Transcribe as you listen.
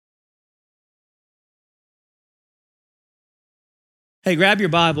Hey, grab your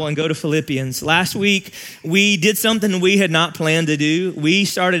Bible and go to Philippians. Last week, we did something we had not planned to do. We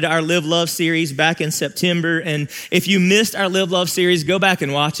started our Live Love series back in September. And if you missed our Live Love series, go back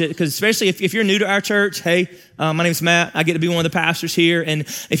and watch it. Because especially if you're new to our church, hey, my name's Matt. I get to be one of the pastors here. And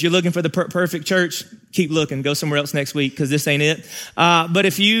if you're looking for the perfect church, keep looking. Go somewhere else next week because this ain't it. But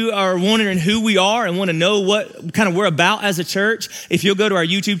if you are wondering who we are and want to know what kind of we're about as a church, if you'll go to our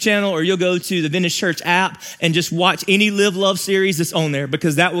YouTube channel or you'll go to the Vintage Church app and just watch any Live Love series that's on there,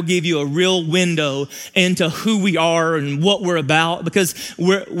 because that will give you a real window into who we are and what we're about, because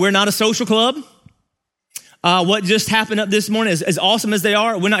we're not a social club. What just happened up this morning, as awesome as they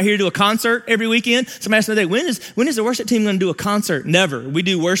are, we're not here to do a concert every weekend. Somebody asked me today, when is the worship team going to do a concert? Never. We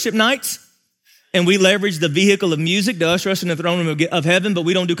do worship nights, and we leverage the vehicle of music to usher us in the throne room of heaven, but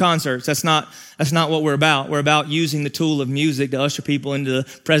we don't do concerts. That's not what we're about. We're about using the tool of music to usher people into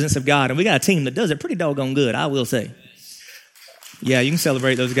the presence of God. And we got a team that does it pretty doggone good, I will say. Yeah, you can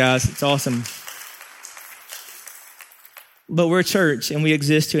celebrate those guys. It's awesome. But we're a church, and we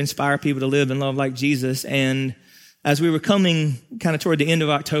exist to inspire people to live and love like Jesus. And as we were coming kind of toward the end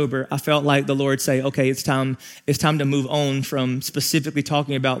of October, I felt like the Lord say, okay, it's time to move on from specifically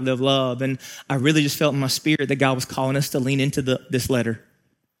talking about live love. And I really just felt in my spirit that God was calling us to lean into this letter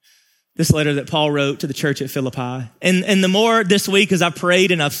that Paul wrote to the church at Philippi. And the more this week, as I've prayed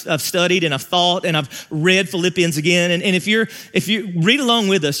and I've studied and I've thought and I've read Philippians again. And if you read along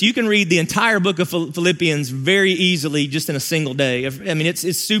with us, you can read the entire book of Philippians very easily just in a single day. I mean,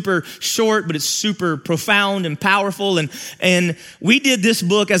 it's super short, but it's super profound and powerful. And we did this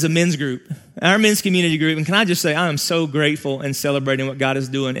book as a men's group, our men's community group. And can I just say, I am so grateful and celebrating what God is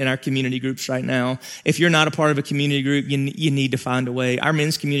doing in our community groups right now. If you're not a part of a community group, you need to find a way. Our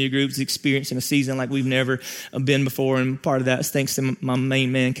men's community group is experiencing a season like we've never been before. And part of that is thanks to my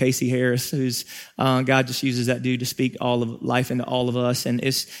main man, Casey Harris, who's, God just uses that dude to speak all of life into all of us. And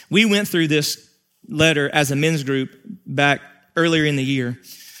we went through this letter as a men's group back earlier in the year.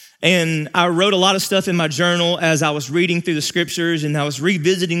 And I wrote a lot of stuff in my journal as I was reading through the scriptures, and I was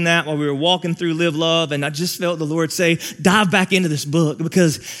revisiting that while we were walking through Live Love. And I just felt the Lord say, dive back into this book,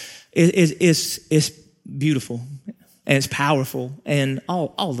 because it's beautiful and it's powerful, and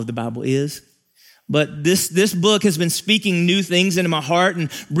all of the Bible is. But this book has been speaking new things into my heart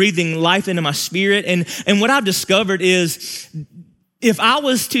and breathing life into my spirit. And what I've discovered is, if I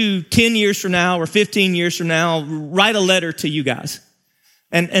was to 10 years from now or 15 years from now, write a letter to you guys,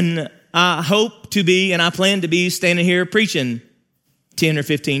 and I hope to be, and I plan to be, standing here preaching 10 or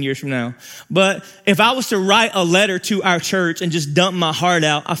 15 years from now. But if I was to write a letter to our church and just dump my heart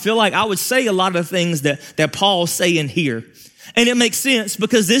out, I feel like I would say a lot of the things that Paul's saying here. And it makes sense,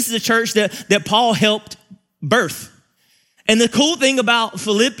 because this is a church that Paul helped birth. And the cool thing about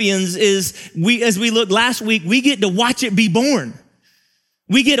Philippians is, as we looked last week, we get to watch it be born.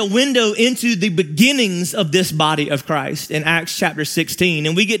 We get a window into the beginnings of this body of Christ in Acts chapter 16.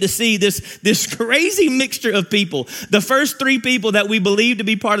 And we get to see this crazy mixture of people. The first three people that we believe to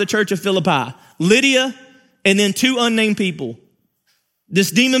be part of the church of Philippi, Lydia, and then two unnamed people. This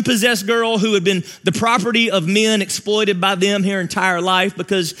demon-possessed girl who had been the property of men, exploited by them her entire life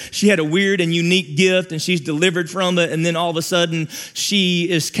because she had a weird and unique gift, and she's delivered from it. And then all of a sudden, she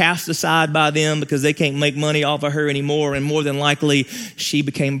is cast aside by them because they can't make money off of her anymore. And more than likely, she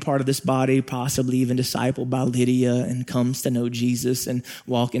became part of this body, possibly even discipled by Lydia, and comes to know Jesus and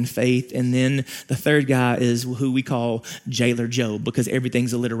walk in faith. And then the third guy is who we call Jailer Joe, because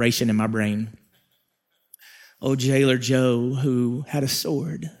everything's alliteration in my brain. Oh, Jailer Joe, who had a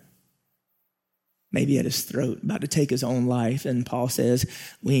sword, maybe at his throat, about to take his own life. And Paul says,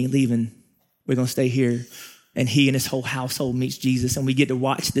 we ain't leaving. We're going to stay here. And he and his whole household meets Jesus, and we get to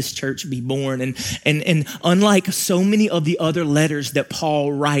watch this church be born. And unlike so many of the other letters that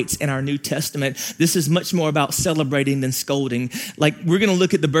Paul writes in our New Testament, this is much more about celebrating than scolding. Like, we're going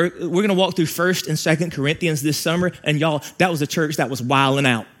to walk through 1st and 2nd Corinthians this summer, and y'all, that was a church that was wilding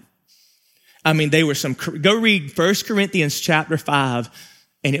out. I mean, go read 1 Corinthians chapter 5,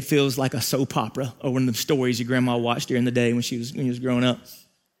 and it feels like a soap opera, or one of the stories your grandma watched during the day when you was growing up.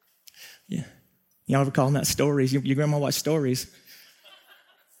 Yeah. Y'all ever calling that stories? Your grandma watched stories.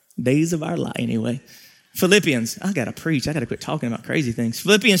 Days of our life, anyway. Philippians, I got to preach. I got to quit talking about crazy things.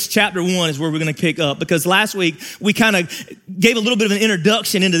 Philippians chapter 1 is where we're going to pick up, because last week we kind of gave a little bit of an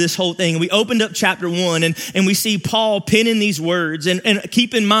introduction into this whole thing. We opened up chapter 1 and we see Paul penning these words. And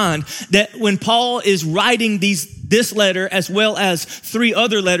keep in mind that when Paul is writing this letter, as well as 3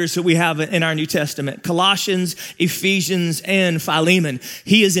 other letters that we have in our New Testament, Colossians, Ephesians, and Philemon,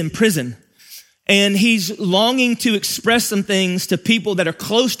 he is in prison. And he's longing to express some things to people that are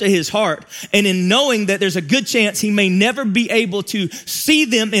close to his heart. And in knowing that there's a good chance he may never be able to see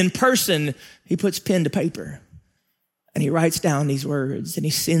them in person, he puts pen to paper. And he writes down these words and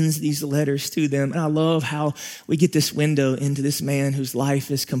he sends these letters to them. And I love how we get this window into this man whose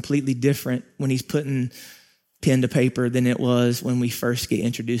life is completely different when he's putting pen to paper than it was when we first get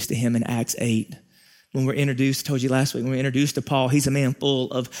introduced to him in Acts 8. When we're introduced, I told you last week, when we're introduced to Paul, he's a man full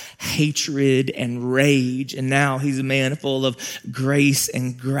of hatred and rage. And now he's a man full of grace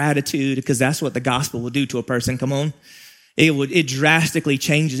and gratitude, because that's what the gospel will do to a person. Come on. It drastically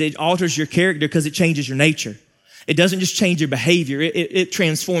changes. It alters your character because it changes your nature. It doesn't just change your behavior. It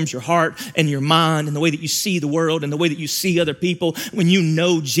transforms your heart and your mind and the way that you see the world and the way that you see other people. When you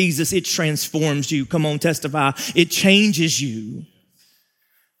know Jesus, it transforms you. Come on, testify. It changes you.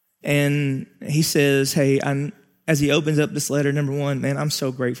 And he says, hey, as he opens up this letter, number one, man, I'm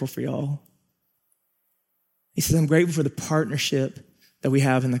so grateful for y'all. He says, I'm grateful for the partnership that we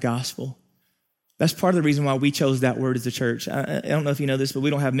have in the gospel. That's part of the reason why we chose that word as a church. I don't know if you know this, but we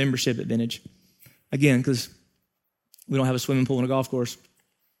don't have membership at Vintage. Again, because we don't have a swimming pool and a golf course.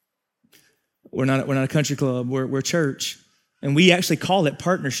 We're not a country club. We're a church. And we actually call it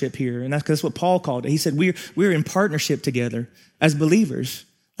partnership here. And that's what Paul called it. He said, we're in partnership together as believers.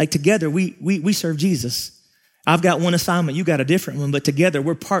 Like together, we serve Jesus. I've got one assignment. You got a different one, but together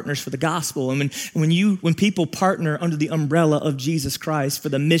we're partners for the gospel. And when people partner under the umbrella of Jesus Christ for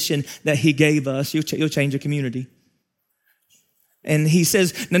the mission that he gave us, you'll change a community. And he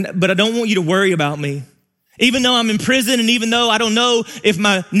says, but I don't want you to worry about me. Even though I'm in prison, and even though I don't know if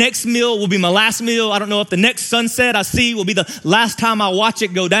my next meal will be my last meal, I don't know if the next sunset I see will be the last time I watch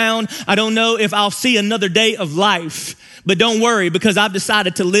it go down. I don't know if I'll see another day of life. But don't worry, because I've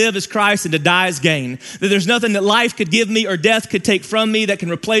decided to live as Christ and to die as gain. That there's nothing that life could give me or death could take from me that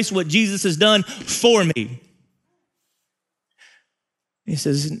can replace what Jesus has done for me. He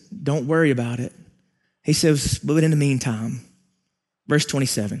says, don't worry about it. He says, but in the meantime, verse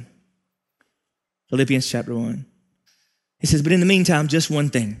 27. Philippians chapter 1. He says, but in the meantime, just one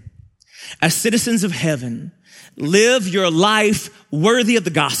thing. As citizens of heaven, live your life worthy of the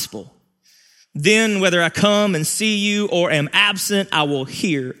gospel. Then whether I come and see you or am absent, I will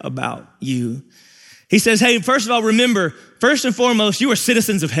hear about you. He says, hey, first of all, remember, first and foremost, you are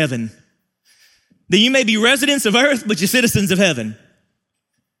citizens of heaven. That you may be residents of earth, but you're citizens of heaven.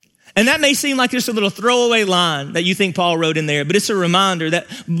 And that may seem like just a little throwaway line that you think Paul wrote in there, but it's a reminder that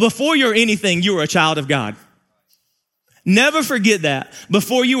before you're anything, you are a child of God. Never forget that.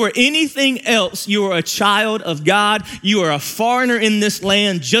 Before you are anything else, you are a child of God. You are a foreigner in this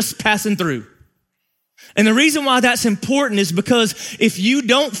land just passing through. And the reason why that's important is because if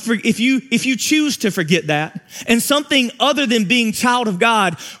you choose to forget that and something other than being child of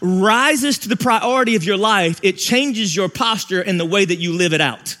God rises to the priority of your life, it changes your posture and the way that you live it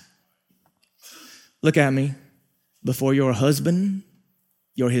out. Look at me. Before you're a husband,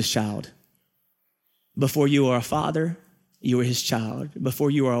 you're his child. Before you are a father, you are his child. Before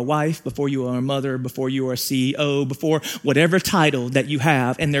you are a wife, before you are a mother, before you are a CEO, before whatever title that you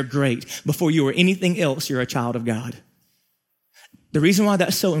have, and they're great, before you are anything else, you're a child of God. The reason why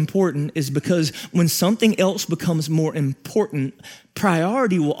that's so important is because when something else becomes more important,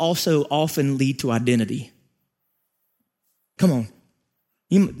 priority will also often lead to identity. Come on.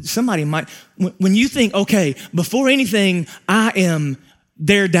 Somebody might, when you think, okay, before anything, I am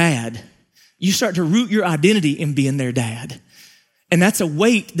their dad, you start to root your identity in being their dad. And that's a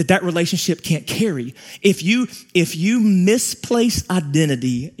weight that relationship can't carry. If you misplace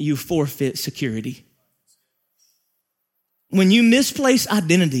identity, you forfeit security. When you misplace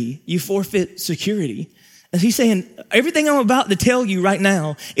identity, you forfeit security. And he's saying, everything I'm about to tell you right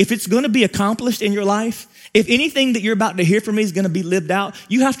now, if it's going to be accomplished in your life, if anything that you're about to hear from me is going to be lived out,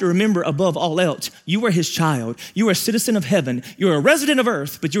 you have to remember above all else, you are his child. You are a citizen of heaven. You're a resident of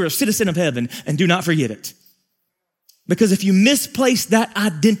earth, but you're a citizen of heaven, and do not forget it. Because if you misplace that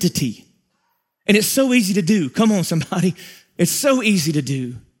identity, and it's so easy to do, come on somebody, it's so easy to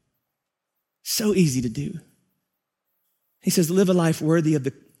do. So easy to do. He says, live a life worthy of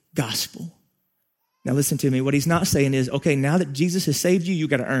the gospel. Now listen to me. What he's not saying is, okay, now that Jesus has saved you, you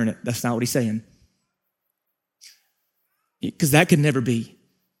got to earn it. That's not what he's saying. Because that could never be.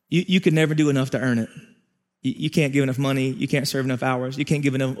 You could never do enough to earn it. You can't give enough money. You can't serve enough hours. You can't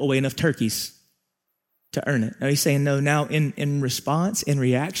give away enough turkeys to earn it. Now he's saying, no, now in response, in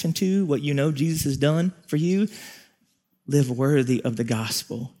reaction to what you know Jesus has done for you, live worthy of the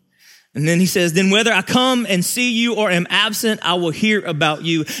gospel. And then he says, then whether I come and see you or am absent, I will hear about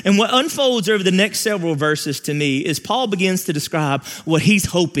you. And what unfolds over the next several verses to me is Paul begins to describe what he's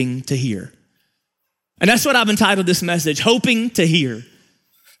hoping to hear. And that's what I've entitled this message, Hoping to Hear.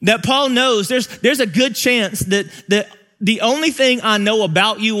 That Paul knows there's a good chance that the only thing I know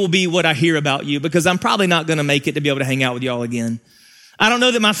about you will be what I hear about you, because I'm probably not going to make it to be able to hang out with y'all again. I don't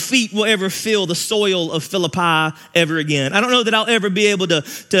know that my feet will ever feel the soil of Philippi ever again. I don't know that I'll ever be able to,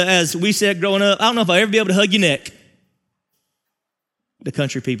 as we said growing up, I don't know if I'll ever be able to hug your neck. The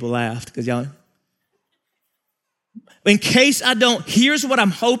country people laughed because y'all, in case I don't, here's what I'm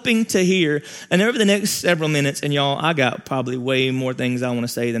hoping to hear. And over the next several minutes, and y'all, I got probably way more things I want to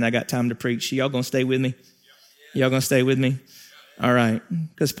say than I got time to preach. Y'all going to stay with me? Y'all going to stay with me? All right.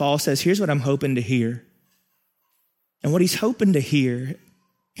 Because Paul says, here's what I'm hoping to hear. And what he's hoping to hear,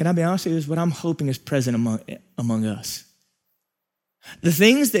 can I be honest with you, is what I'm hoping is present among us. The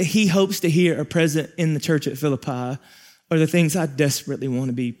things that he hopes to hear are present in the church at Philippi are the things I desperately want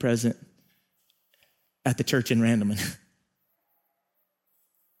to be present at the church in Randaman.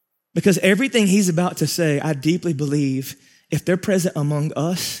 Because everything he's about to say, I deeply believe if they're present among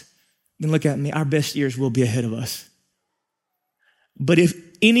us, then look at me, our best years will be ahead of us. But if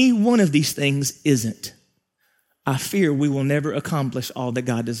any one of these things isn't, I fear we will never accomplish all that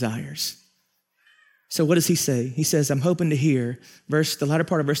God desires. So what does he say? He says, I'm hoping to hear, the latter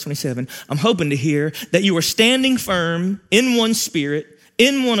part of verse 27, I'm hoping to hear that you are standing firm in one spirit,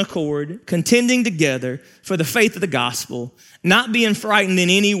 in one accord, contending together for the faith of the gospel, not being frightened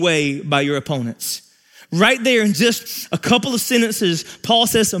in any way by your opponents. Right there in just a couple of sentences, Paul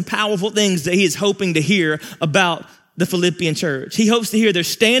says some powerful things that he is hoping to hear about the Philippian church. He hopes to hear they're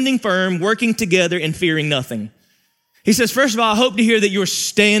standing firm, working together, and fearing nothing. He says, first of all, I hope to hear that you're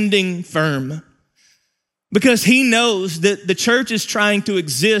standing firm, because he knows that the church is trying to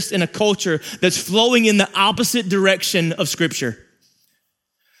exist in a culture that's flowing in the opposite direction of Scripture.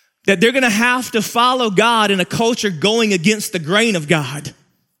 That they're going to have to follow God in a culture going against the grain of God.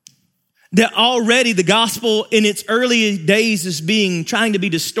 That already the gospel in its early days is trying to be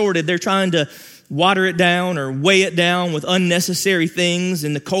distorted. They're trying to water it down or weigh it down with unnecessary things,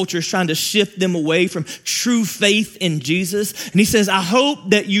 and the culture is trying to shift them away from true faith in Jesus. And he says, I hope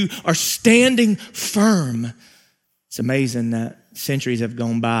that you are standing firm. It's amazing that centuries have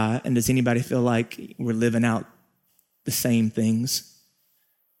gone by, and does anybody feel like we're living out the same things?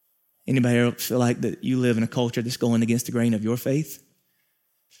 Anybody else feel like that you live in a culture that's going against the grain of your faith?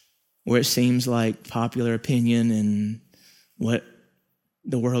 Where it seems like popular opinion and what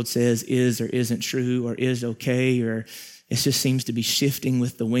the world says is or isn't true or is okay, or it just seems to be shifting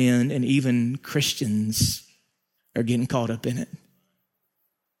with the wind, and even Christians are getting caught up in it.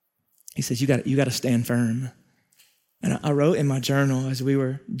 He says, you got to stand firm. And I wrote in my journal as we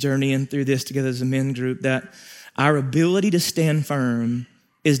were journeying through this together as a men group that our ability to stand firm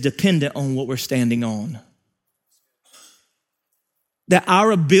is dependent on what we're standing on. That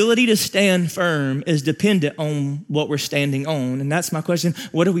our ability to stand firm is dependent on what we're standing on. And that's my question.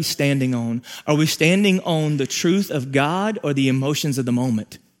 What are we standing on? Are we standing on the truth of God or the emotions of the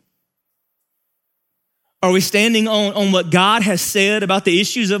moment? Are we standing on what God has said about the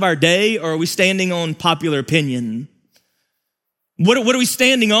issues of our day, or are we standing on popular opinion? What are we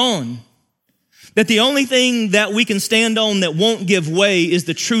standing on? That the only thing that we can stand on that won't give way is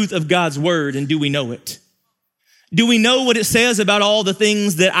the truth of God's word, and do we know it? Do we know what it says about all the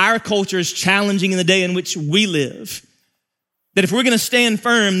things that our culture is challenging in the day in which we live? That if we're going to stand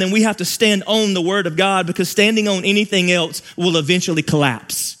firm, then we have to stand on the word of God, because standing on anything else will eventually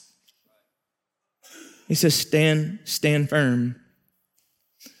collapse. He says, stand firm.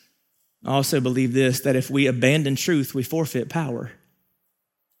 I also believe this, that if we abandon truth, we forfeit power.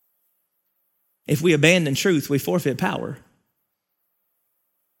 If we abandon truth, we forfeit power.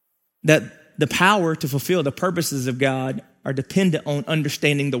 That the power to fulfill the purposes of God are dependent on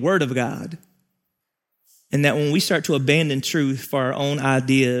understanding the word of God. And that when we start to abandon truth for our own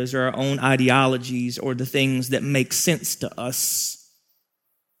ideas or our own ideologies or the things that make sense to us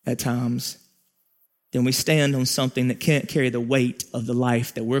at times, then we stand on something that can't carry the weight of the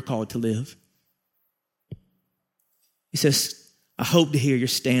life that we're called to live. He says, I hope to hear you're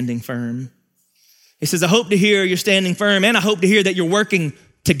standing firm. He says, I hope to hear you're standing firm, and I hope to hear that you're working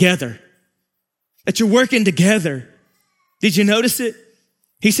together. That you're working together. Did you notice it?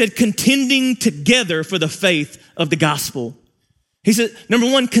 He said, contending together for the faith of the gospel. He said, number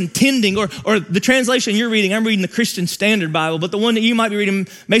one, contending, or the translation you're reading, I'm reading the Christian Standard Bible, but the one that you might be reading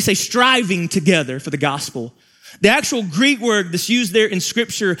may say striving together for the gospel. The actual Greek word that's used there in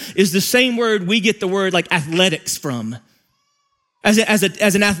Scripture is the same word we get the word like athletics from. As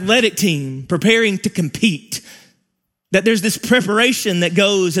an athletic team preparing to compete. That there's this preparation that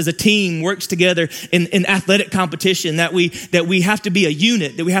goes as a team works together in athletic competition, that we have to be a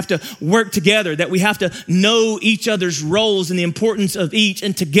unit, that we have to work together, that we have to know each other's roles and the importance of each,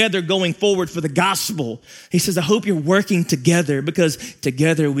 and together going forward for the gospel. He says, I hope you're working together, because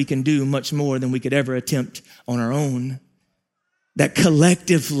together we can do much more than we could ever attempt on our own. That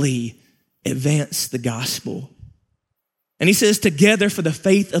collectively advance the gospel. And he says together for the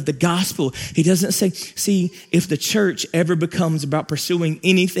faith of the gospel. He doesn't say, see, if the church ever becomes about pursuing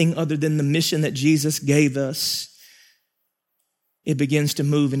anything other than the mission that Jesus gave us, it begins to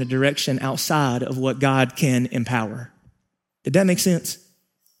move in a direction outside of what God can empower. Did that make sense?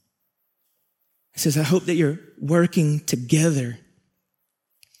 He says, I hope that you're working together,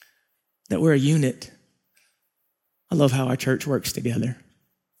 that we're a unit. I love how our church works together.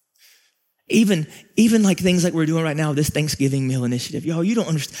 Even like things like we're doing right now, this Thanksgiving meal initiative. Y'all, you don't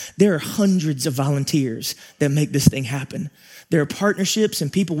understand. There are hundreds of volunteers that make this thing happen. There are partnerships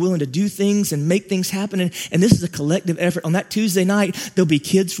and people willing to do things and make things happen. And this is a collective effort. On that Tuesday night, there'll be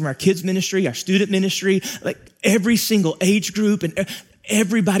kids from our kids ministry, our student ministry, like every single age group and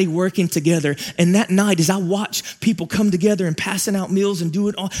everybody working together. And that night, as I watch people come together and passing out meals and do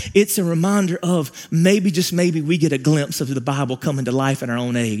it all, it's a reminder of maybe, just maybe, we get a glimpse of the Bible coming to life in our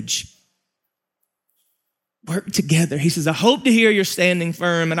own age. Work together. He says, I hope to hear you're standing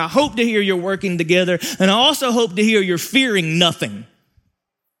firm, and I hope to hear you're working together, and I also hope to hear you're fearing nothing.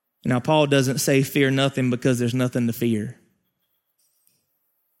 Now, Paul doesn't say fear nothing because there's nothing to fear.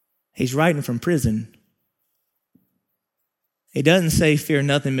 He's writing from prison. He doesn't say fear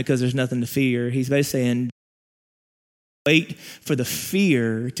nothing because there's nothing to fear. He's basically saying, wait for the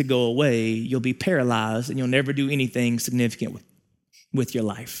fear to go away. You'll be paralyzed, and you'll never do anything significant with your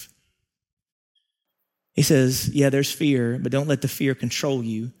life. He says, yeah, there's fear, but don't let the fear control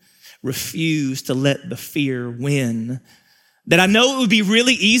you. Refuse to let the fear win. That I know it would be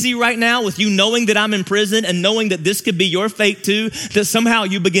really easy right now with you knowing that I'm in prison and knowing that this could be your fate too, that somehow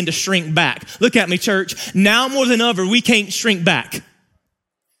you begin to shrink back. Look at me, church. Now more than ever, we can't shrink back.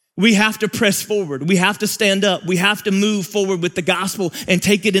 We have to press forward. We have to stand up. We have to move forward with the gospel and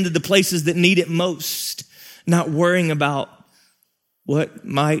take it into the places that need it most. Not worrying about what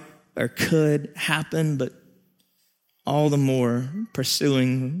might or could happen, but all the more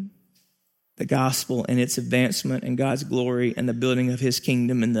pursuing the gospel and its advancement and God's glory and the building of his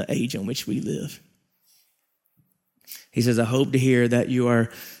kingdom in the age in which we live. He says, I hope to hear that you are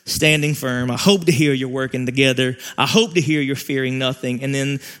standing firm. I hope to hear you're working together. I hope to hear you're fearing nothing. And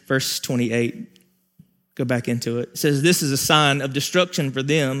then verse 28, go back into it. It says, this is a sign of destruction for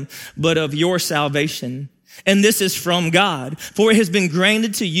them, but of your salvation. And this is from God, for it has been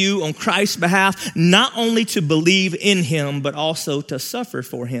granted to you on Christ's behalf, not only to believe in him, but also to suffer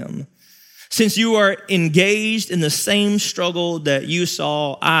for him. Since you are engaged in the same struggle that you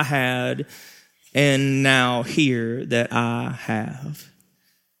saw I had, and now hear that I have.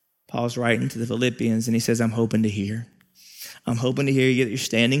 Paul's writing to the Philippians, and he says, I'm hoping to hear. I'm hoping to hear that you're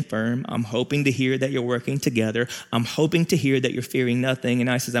standing firm. I'm hoping to hear that you're working together. I'm hoping to hear that you're fearing nothing. And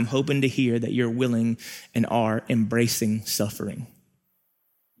I says, I'm hoping to hear that you're willing and are embracing suffering.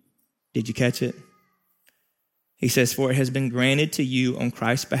 Did you catch it? He says, for it has been granted to you on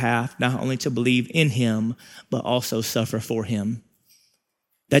Christ's behalf, not only to believe in him, but also suffer for him.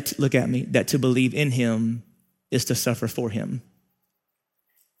 Look at me, that to believe in him is to suffer for him.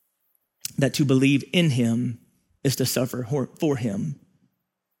 That to believe in him is to suffer for him.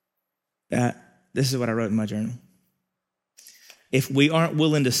 This is what I wrote in my journal. If we aren't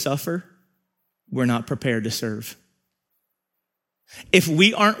willing to suffer, we're not prepared to serve. If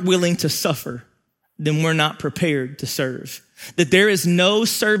we aren't willing to suffer, then we're not prepared to serve. That there is no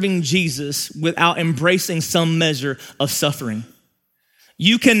serving Jesus without embracing some measure of suffering.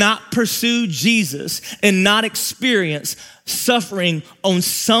 You cannot pursue Jesus and not experience suffering on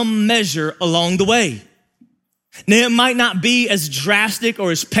some measure along the way. Now, it might not be as drastic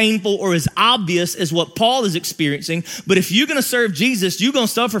or as painful or as obvious as what Paul is experiencing, but if you're going to serve Jesus, you're going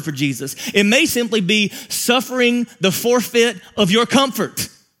to suffer for Jesus. It may simply be suffering the forfeit of your comfort.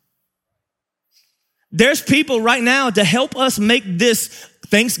 There's people right now to help us make this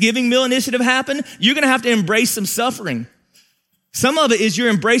Thanksgiving meal initiative happen. You're going to have to embrace some suffering. Some of it is you're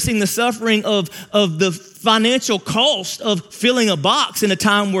embracing the suffering of the financial cost of filling a box in a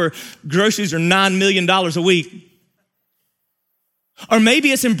time where groceries are $9 million a week. Or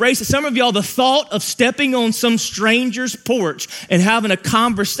maybe it's embracing, some of y'all, the thought of stepping on some stranger's porch and having a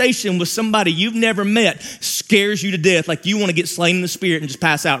conversation with somebody you've never met scares you to death, like you want to get slain in the spirit and just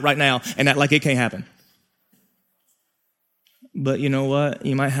pass out right now and act like it can't happen. But you know what?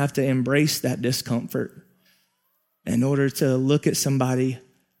 You might have to embrace that discomfort in order to look at somebody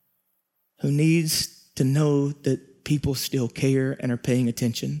who needs to know that people still care and are paying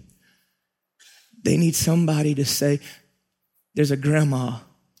attention. They need somebody to say, there's a grandma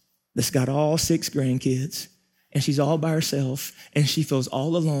that's got all 6 grandkids, and she's all by herself, and she feels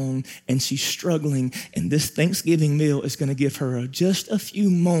all alone, and she's struggling, and this Thanksgiving meal is going to give her just a few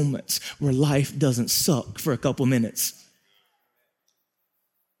moments where life doesn't suck for a couple minutes.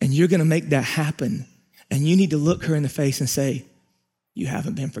 And you're going to make that happen, and you need to look her in the face and say, you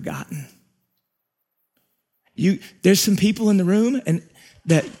haven't been forgotten. There's some people in the room, and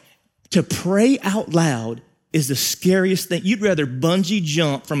that to pray out loud is the scariest thing. You'd rather bungee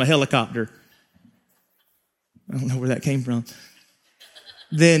jump from a helicopter, I don't know where that came from,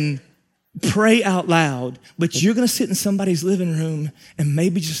 than pray out loud. But you're going to sit in somebody's living room, and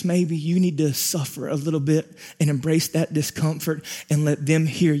maybe, just maybe, you need to suffer a little bit and embrace that discomfort and let them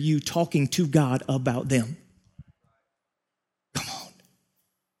hear you talking to God about them. Come on.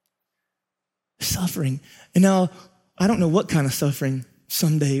 Suffering. And now, I don't know what kind of suffering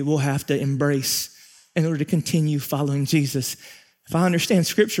someday we'll have to embrace in order to continue following Jesus. If I understand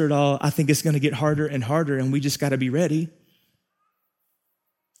Scripture at all, I think it's going to get harder and harder, and we just got to be ready.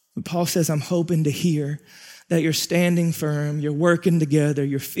 But Paul says, I'm hoping to hear that you're standing firm, you're working together,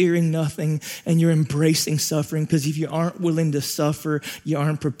 you're fearing nothing, and you're embracing suffering, because if you aren't willing to suffer, you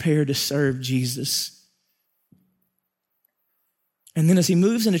aren't prepared to serve Jesus. And then as he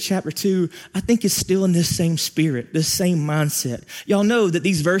moves into chapter 2, I think it's still in this same spirit, this same mindset. Y'all know that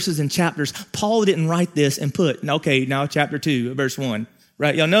these verses and chapters, Paul didn't write this and put, okay, now chapter 2, verse 1,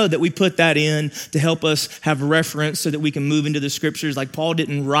 right? Y'all know that we put that in to help us have reference so that we can move into the scriptures. Like Paul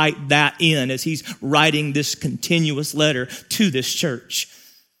didn't write that in as he's writing this continuous letter to this church.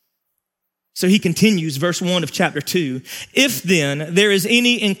 So he continues, verse 1 of chapter 2. If then there is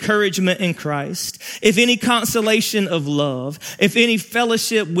any encouragement in Christ, if any consolation of love, if any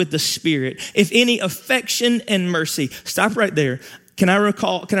fellowship with the Spirit, if any affection and mercy. Stop right there. Can I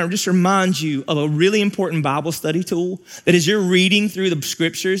just remind you of a really important Bible study tool that as you're reading through the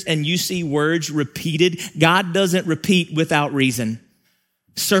scriptures and you see words repeated, God doesn't repeat without reason.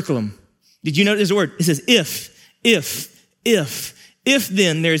 Circle them. Did you notice the word? It says if. If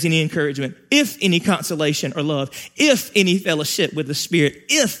then there's any encouragement, if any consolation or love, if any fellowship with the Spirit,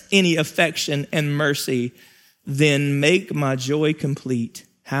 if any affection and mercy, then make my joy complete.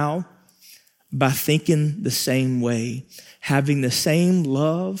 How? By thinking the same way, having the same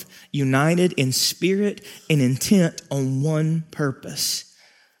love, united in spirit and intent on one purpose.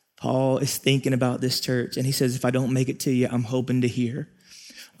 Paul is thinking about this church, and he says, if I don't make it to you, I'm hoping to hear.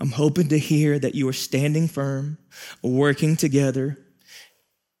 I'm hoping to hear that you are standing firm, working together,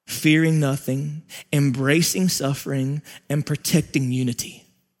 fearing nothing, embracing suffering, and protecting unity.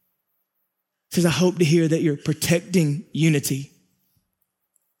 He says, I hope to hear that you're protecting unity.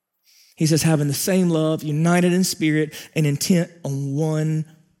 He says, having the same love, united in spirit, and intent on one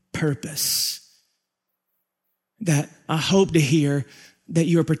purpose. That I hope to hear that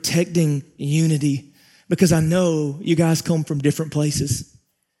you're protecting unity, because I know you guys come from different places.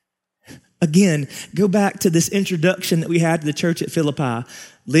 Again, go back to this introduction that we had to the church at Philippi.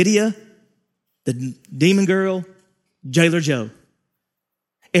 Lydia, the demon girl, Jailer Joe.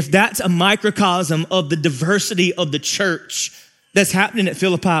 If that's a microcosm of the diversity of the church that's happening at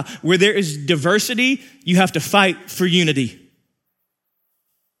Philippi, where there is diversity, you have to fight for unity.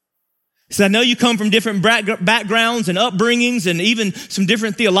 So I know you come from different backgrounds and upbringings and even some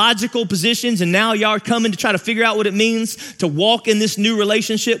different theological positions, and now y'all are coming to try to figure out what it means to walk in this new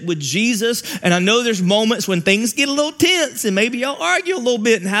relationship with Jesus. And I know there's moments when things get a little tense and maybe y'all argue a little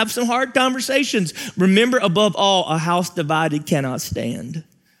bit and have some hard conversations. Remember, above all, a house divided cannot stand.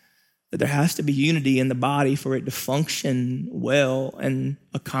 That there has to be unity in the body for it to function well and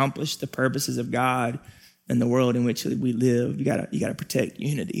accomplish the purposes of God in the world in which we live. You gotta protect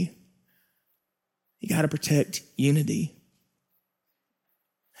unity. You got to protect unity.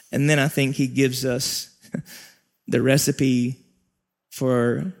 And then I think he gives us the recipe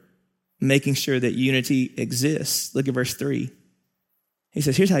for making sure that unity exists. Look at verse 3. He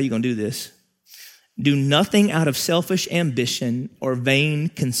says, here's how you're going to do this. Do nothing out of selfish ambition or vain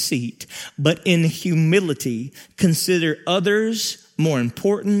conceit, but in humility consider others more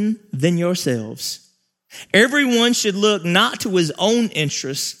important than yourselves. Everyone should look not to his own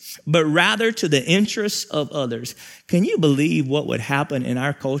interests, but rather to the interests of others. Can you believe what would happen in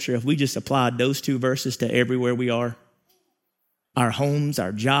our culture if we just applied those two verses to everywhere we are? Our homes,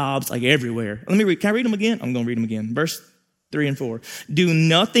 our jobs, like everywhere. Let me read. Can I read them again? I'm going to read them again. Verse 3 and 4. Do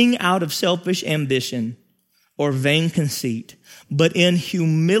nothing out of selfish ambition or vain conceit, but in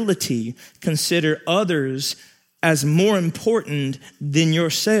humility consider others as more important than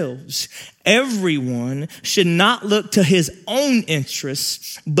yourselves. Everyone should not look to his own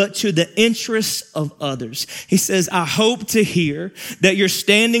interests, but to the interests of others. He says, I hope to hear that you're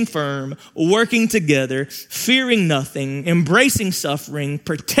standing firm, working together, fearing nothing, embracing suffering,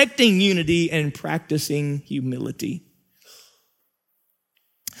 protecting unity, and practicing humility.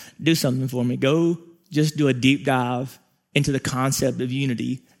 Do something for me. Go just do a deep dive into the concept of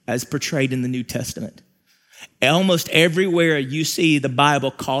unity as portrayed in the New Testament. Almost everywhere you see the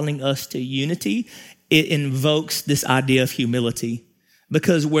Bible calling us to unity, it invokes this idea of humility.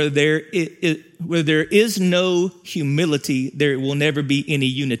 Because where there is no humility, there will never be any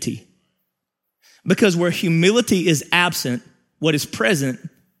unity. Because where humility is absent, what is present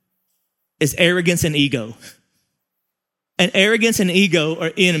is arrogance and ego. And arrogance and ego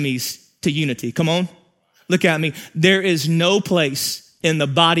are enemies to unity. Come on, look at me. There is no place in the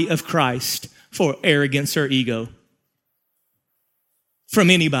body of Christ for arrogance or ego from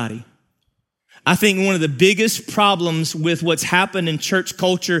anybody. I think one of the biggest problems with what's happened in church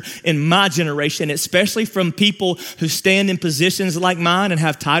culture in my generation, especially from people who stand in positions like mine and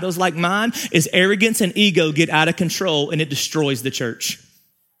have titles like mine, is arrogance and ego get out of control and it destroys the church.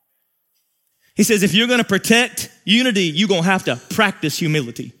 He says, if you're going to protect unity, you're going to have to practice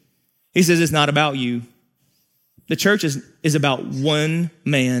humility. He says, it's not about you. The church is about one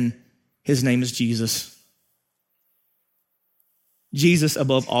man. His name is Jesus. Jesus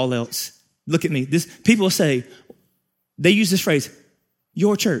above all else. Look at me. People say, they use this phrase,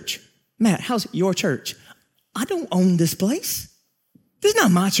 your church. Matt, how's your church? I don't own this place. This is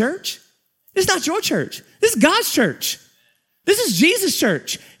not my church. This is not your church. This is God's church. This is Jesus'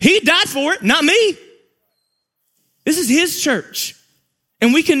 church. He died for it, not me. This is his church.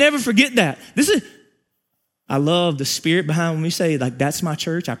 And we can never forget that. I love the spirit behind when we say, like, that's my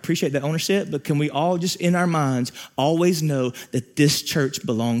church. I appreciate that ownership, but can we all just in our minds always know that this church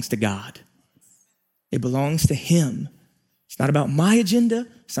belongs to God? It belongs to him. It's not about my agenda.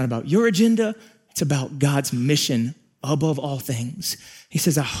 It's not about your agenda. It's about God's mission above all things. He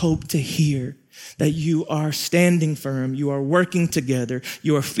says, I hope to hear that you are standing firm, you are working together,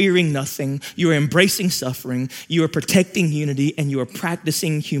 you are fearing nothing, you are embracing suffering, you are protecting unity, and you are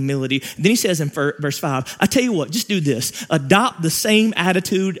practicing humility. And then he says in verse 5, I tell you what, just do this. Adopt the same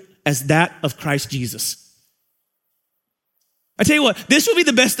attitude as that of Christ Jesus. I tell you what, this will be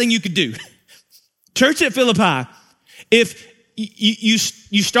the best thing you could do. Church at Philippi, if you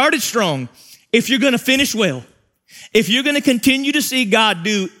started strong, if you're going to finish well, if you're going to continue to see God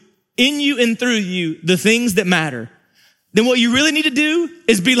do in you and through you the things that matter, then what you really need to do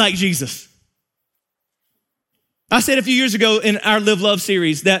is be like Jesus. I said a few years ago in our Live Love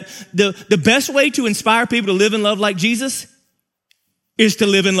series that the best way to inspire people to live and love like Jesus is to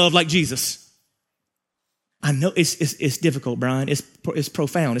live and love like Jesus. I know it's difficult, Brian. It's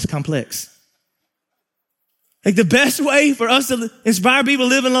profound. It's complex. Like the best way for us to inspire people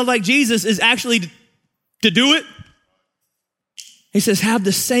to live and love like Jesus is actually to do it. He says, have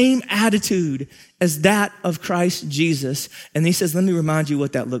the same attitude as that of Christ Jesus. And he says, let me remind you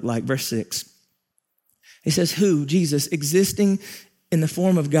what that looked like. Verse 6. He says, who, Jesus, existing in the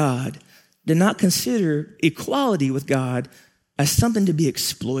form of God, did not consider equality with God as something to be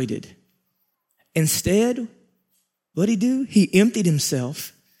exploited. Instead, what did he do? He emptied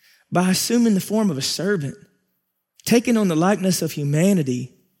himself by assuming the form of a servant, taking on the likeness of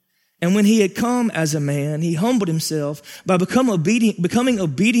humanity. And when he had come as a man, he humbled himself by becoming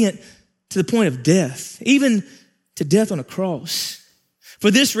obedient to the point of death, even to death on a cross. For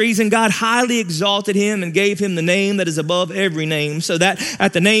this reason, God highly exalted him and gave him the name that is above every name, so that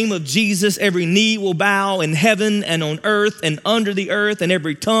at the name of Jesus, every knee will bow in heaven and on earth and under the earth, and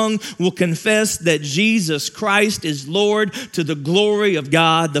every tongue will confess that Jesus Christ is Lord, to the glory of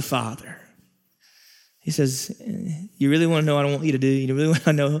God the Father. He says, you really want to know what I want you to do? You really want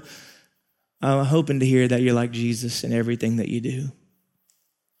to know? I'm hoping to hear that you're like Jesus in everything that you do.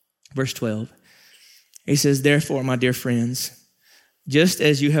 Verse 12, he says, therefore, my dear friends, just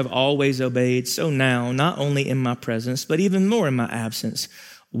as you have always obeyed, so now, not only in my presence, but even more in my absence,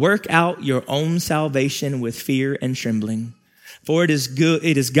 work out your own salvation with fear and trembling. For it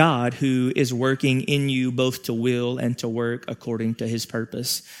is God who is working in you both to will and to work according to his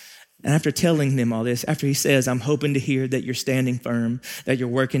purpose. And after telling them all this, after he says, I'm hoping to hear that you're standing firm, that you're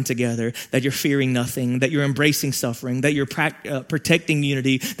working together, that you're fearing nothing, that you're embracing suffering, that you're protecting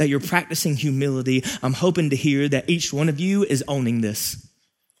unity, that you're practicing humility, I'm hoping to hear that each one of you is owning this.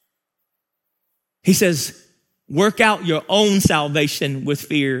 He says, work out your own salvation with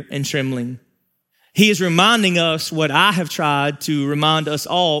fear and trembling. He is reminding us what I have tried to remind us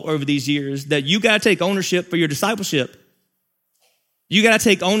all over these years, that you got to take ownership for your discipleship. You got to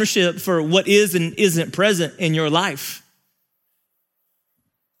take ownership for what is and isn't present in your life.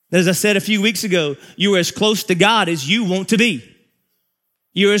 As I said a few weeks ago, you are as close to God as you want to be.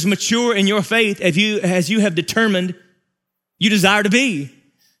 You're as mature in your faith as you have determined you desire to be.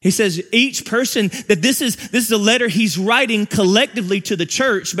 He says each person, that this is a letter he's writing collectively to the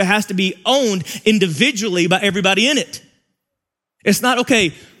church, but has to be owned individually by everybody in it. It's not,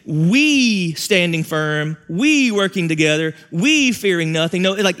 okay, we standing firm, we working together, we fearing nothing.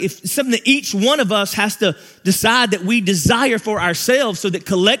 No, like if something that each one of us has to decide that we desire for ourselves, so that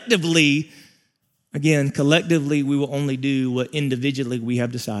collectively we will only do what individually we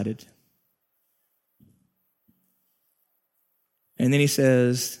have decided. And then he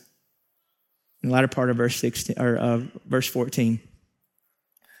says, in the latter part of verse 16 or verse 14,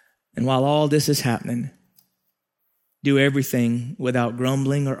 and while all this is happening, do everything without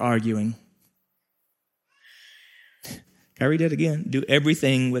grumbling or arguing. Can I read that again? Do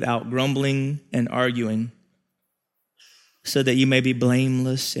everything without grumbling and arguing, so that you may be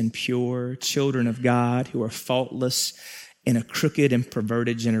blameless and pure, children of God who are faultless in a crooked and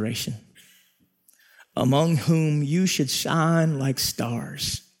perverted generation, among whom you should shine like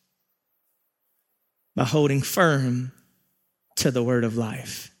stars by holding firm to the word of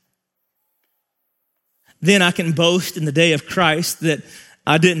life. Then I can boast in the day of Christ that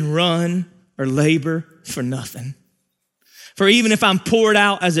I didn't run or labor for nothing. For even if I'm poured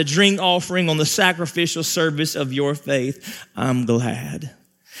out as a drink offering on the sacrificial service of your faith, I'm glad.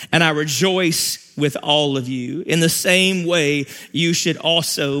 And I rejoice with all of you. In the same way, you should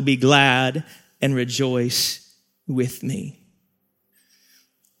also be glad and rejoice with me.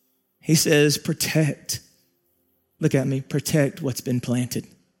 He says, protect. Look at me. Protect what's been planted,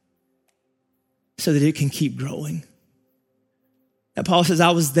 so that it can keep growing. And Paul says,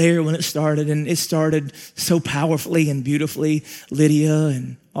 I was there when it started, and it started so powerfully and beautifully. Lydia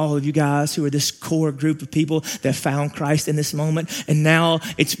and all of you guys who are this core group of people that found Christ in this moment. And now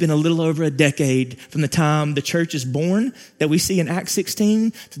it's been a little over a decade from the time the church is born that we see in Acts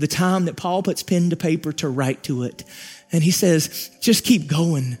 16 to the time that Paul puts pen to paper to write to it. And he says, just keep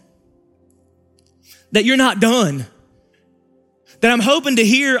going. That you're not done. That I'm hoping to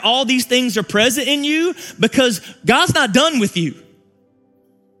hear all these things are present in you, because God's not done with you.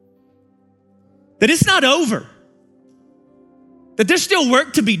 That it's not over. That there's still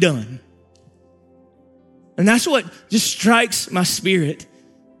work to be done. And that's what just strikes my spirit.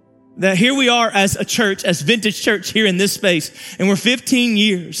 That here we are as a church, as Vintage Church here in this space, and we're 15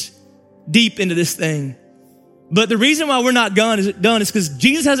 years deep into this thing. But the reason why we're not done is because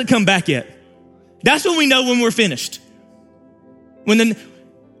Jesus hasn't come back yet. That's when we know when we're finished. When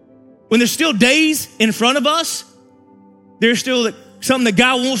there's still days in front of us, there's still something that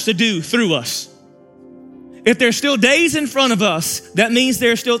God wants to do through us. If there's still days in front of us, that means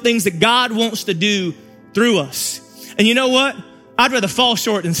there are still things that God wants to do through us. And you know what? I'd rather fall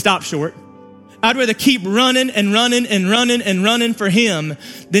short than stop short. I'd rather keep running and running and running and running for him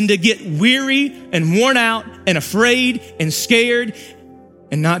than to get weary and worn out and afraid and scared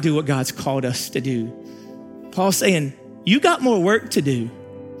and not do what God's called us to do. Paul's saying, you got more work to do.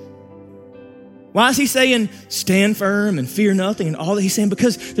 Why is he saying stand firm and fear nothing and all that? He's saying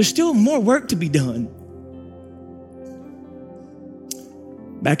because there's still more work to be done.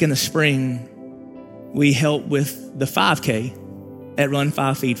 Back in the spring, we helped with the 5K at Run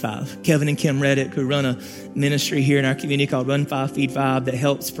 5 Feed 5. Kevin and Kim Reddick, who run a ministry here in our community called Run 5 Feed 5 that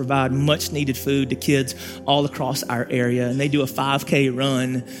helps provide much needed food to kids all across our area. And they do a 5K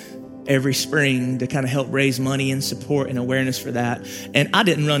run every spring to kind of help raise money and support and awareness for that. And I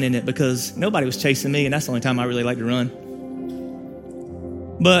didn't run in it because nobody was chasing me, and that's the only time I really like to run.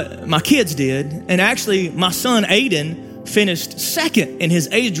 But my kids did. And actually, my son Aiden finished second in his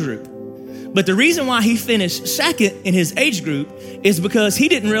age group. But the reason why he finished second in his age group is because he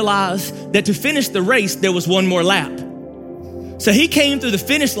didn't realize that to finish the race, there was one more lap. So he came through the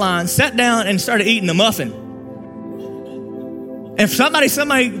finish line, sat down, and started eating a muffin. And somebody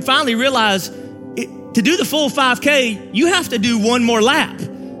finally realized to do the full 5K, you have to do one more lap.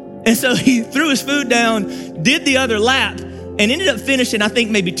 And so he threw his food down, did the other lap, and ended up finishing, I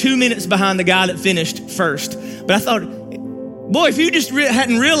think, maybe 2 minutes behind the guy that finished first. But I thought, boy, if you just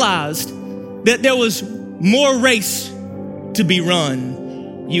hadn't realized that there was more race to be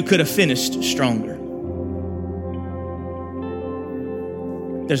run, you could have finished stronger.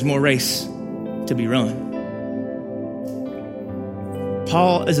 There's more race to be run.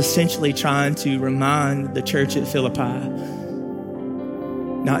 Paul is essentially trying to remind the church at Philippi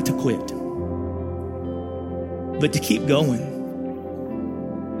not to quit. but to keep going.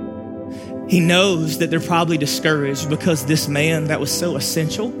 He knows that they're probably discouraged because this man that was so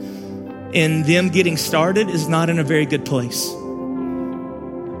essential in them getting started is not in a very good place.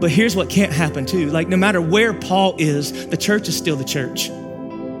 But here's what can't happen too. Like, no matter where Paul is, the church is still the church.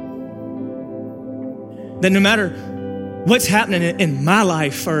 That no matter what's happening in my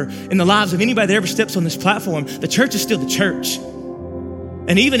life or in the lives of anybody that ever steps on this platform, the church is still the church.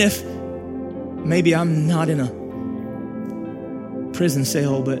 And even if maybe I'm not in a prison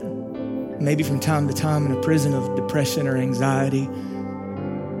cell, but maybe from time to time in a prison of depression or anxiety,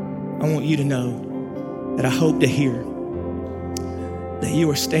 I want you to know that I hope to hear that you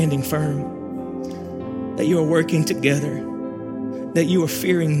are standing firm, that you are working together, that you are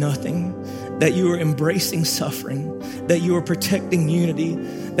fearing nothing, that you are embracing suffering, that you are protecting unity,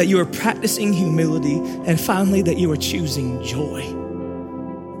 that you are practicing humility, and finally, that you are choosing joy.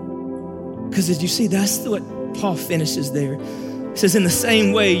 Because as you see, that's what Paul finishes there. He says, in the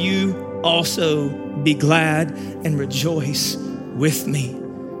same way, you also be glad and rejoice with me.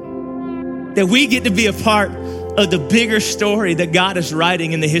 That we get to be a part of the bigger story that God is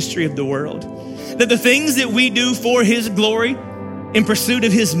writing in the history of the world. That the things that we do for his glory in pursuit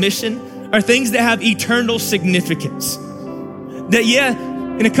of his mission are things that have eternal significance. That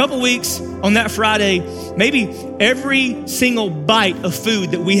in a couple weeks on that Friday, maybe every single bite of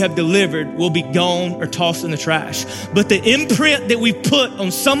food that we have delivered will be gone or tossed in the trash. But the imprint that we put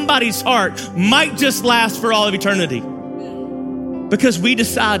on somebody's heart might just last for all of eternity. Because we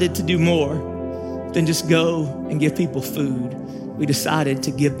decided to do more than just go and give people food. We decided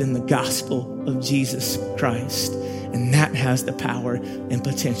to give them the gospel of Jesus Christ. And that has the power and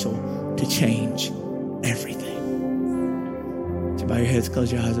potential to change everything. So bow your heads,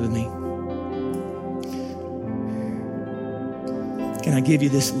 close your eyes with me. Can I give you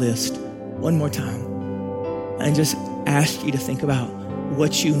this list one more time and just ask you to think about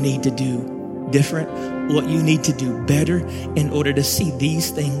what you need to do different, what you need to do better in order to see these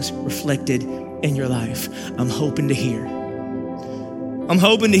things reflected in your life? I'm hoping to hear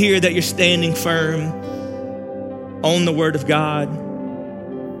that you're standing firm on the word of God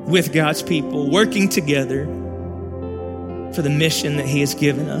with God's people, working together for the mission that he has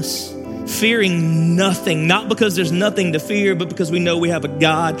given us. Fearing nothing, not because there's nothing to fear, but because we know we have a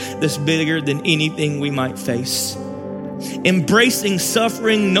God that's bigger than anything we might face. Embracing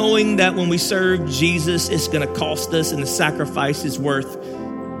suffering, knowing that when we serve Jesus, it's going to cost us and the sacrifice is worth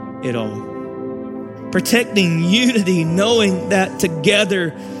it all. Protecting unity, knowing that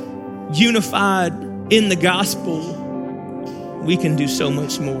together, unified in the gospel, we can do so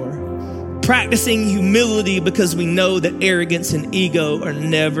much more. Practicing humility because we know that arrogance and ego are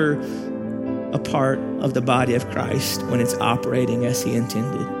never a part of the body of Christ when it's operating as he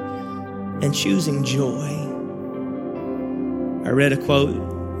intended. And choosing joy. I read a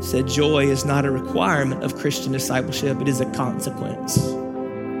quote, said joy is not a requirement of Christian discipleship, it is a consequence.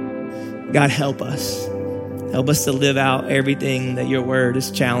 God, help us. Help us to live out everything that your word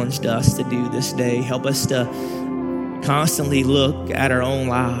has challenged us to do this day. Help us to constantly look at our own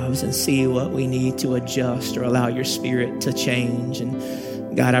lives and see what we need to adjust or allow your spirit to change.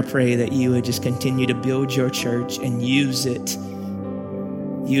 And God, I pray that you would just continue to build your church and use it.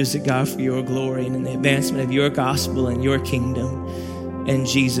 Use it, God, for your glory and in the advancement of your gospel and your kingdom. In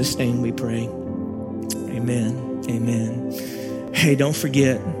Jesus' name we pray. Amen. Amen. Hey, don't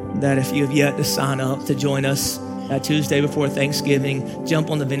forget that if you have yet to sign up to join us that Tuesday before Thanksgiving, jump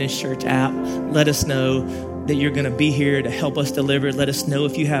on the Vintage Church app. Let us know that you're going to be here to help us deliver. Let us know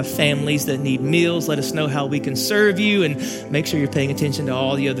if you have families that need meals. Let us know how we can serve you, and make sure you're paying attention to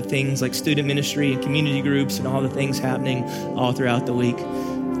all the other things like student ministry and community groups and all the things happening all throughout the week.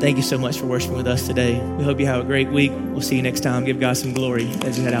 Thank you so much for worshiping with us today. We hope you have a great week. We'll see you next time. Give God some glory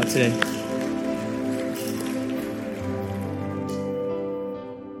as you head out today.